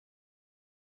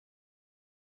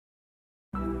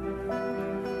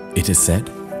It is said,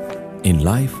 in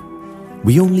life,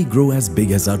 we only grow as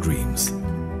big as our dreams.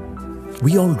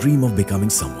 We all dream of becoming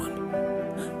someone.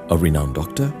 A renowned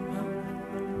doctor,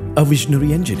 a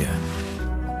visionary engineer,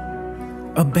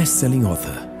 a best-selling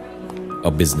author, a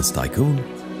business tycoon,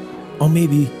 or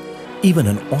maybe even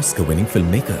an Oscar-winning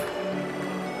filmmaker.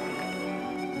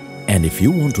 And if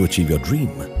you want to achieve your dream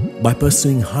by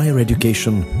pursuing higher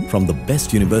education from the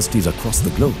best universities across the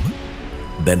globe,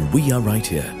 then we are right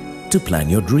here to plan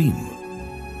your dream.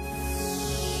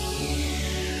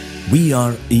 We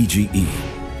are EGE,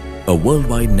 a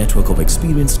worldwide network of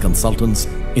experienced consultants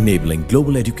enabling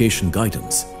global education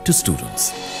guidance to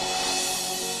students.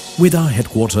 With our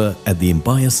headquarters at the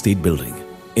Empire State Building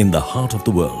in the heart of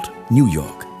the world, New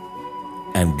York,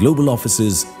 and global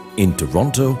offices in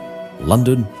Toronto,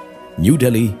 London, New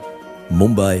Delhi,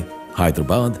 Mumbai,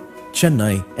 Hyderabad,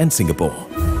 Chennai and Singapore.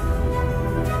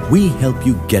 We help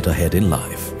you get ahead in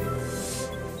life.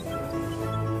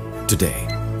 Today,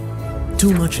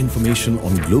 too much information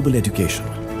on global education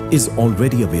is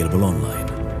already available online.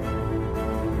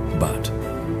 But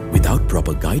without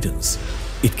proper guidance,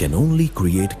 it can only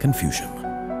create confusion.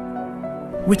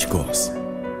 Which course?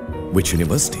 Which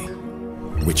university?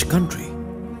 Which country?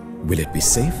 Will it be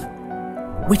safe?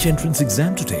 Which entrance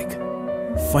exam to take?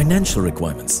 Financial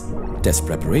requirements, test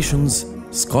preparations,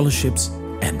 scholarships,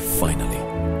 and finally,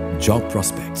 job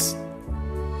prospects.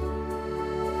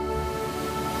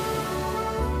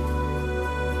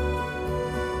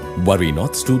 Worry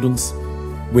not, students.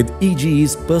 With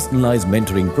EGE's personalized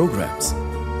mentoring programs,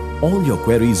 all your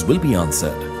queries will be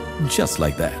answered just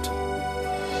like that.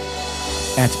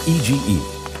 At EGE,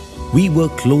 we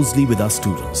work closely with our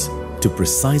students to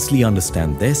precisely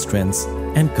understand their strengths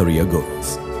and career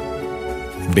goals.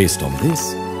 Based on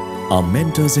this, our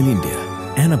mentors in India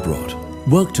and abroad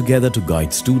work together to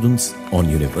guide students on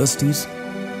universities,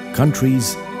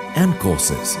 countries, and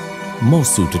courses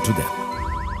most suited to them.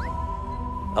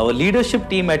 Our leadership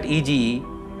team at EGE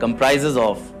comprises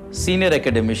of senior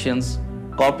academicians,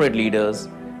 corporate leaders,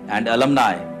 and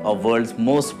alumni of world's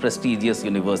most prestigious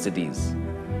universities.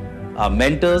 Our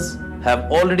mentors have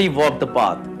already walked the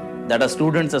path that our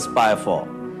students aspire for,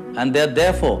 and they are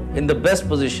therefore in the best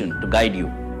position to guide you.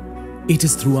 It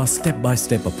is through our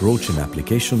step-by-step approach in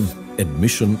application,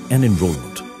 admission and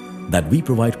enrollment that we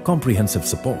provide comprehensive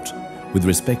support with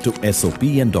respect to SOP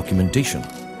and documentation,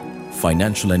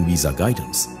 financial and visa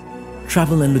guidance,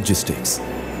 travel and logistics,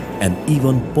 and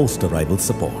even post-arrival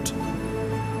support.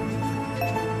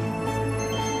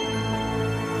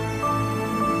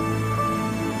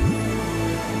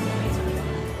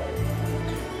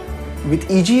 With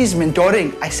EGE's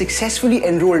mentoring, I successfully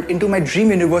enrolled into my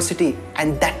dream university,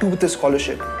 and that too with a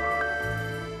scholarship.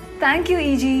 Thank you,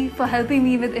 EGE, for helping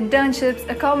me with internships,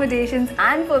 accommodations,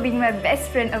 and for being my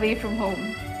best friend away from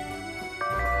home.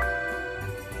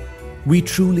 We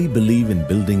truly believe in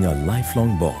building a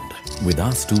lifelong bond with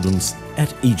our students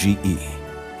at EGE.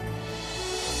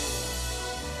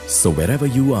 So wherever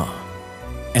you are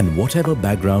and whatever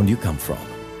background you come from,